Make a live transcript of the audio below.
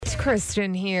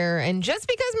Kristen here, and just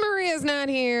because Maria's not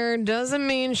here doesn't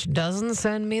mean she doesn't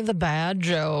send me the bad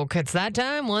joke. It's that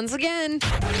time once again.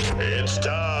 It's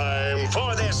time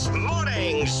for this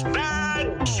morning's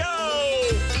bad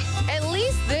joke. At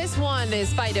least this one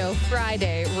is Fido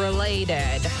Friday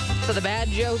related. So the bad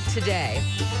joke today.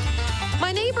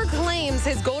 My neighbor claims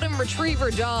his golden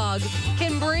retriever dog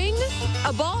can bring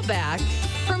a ball back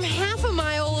from half a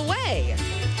mile away.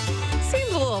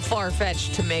 Seems a little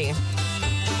far-fetched to me.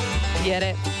 Get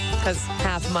it? Because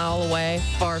half a mile away,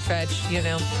 far-fetched, you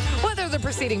know. Whether the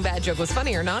preceding bad joke was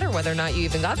funny or not, or whether or not you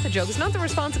even got the joke, is not the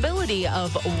responsibility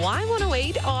of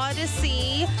Y108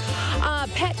 Odyssey,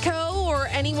 Petco, or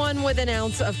anyone with an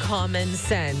ounce of common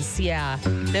sense. Yeah,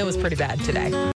 it was pretty bad today.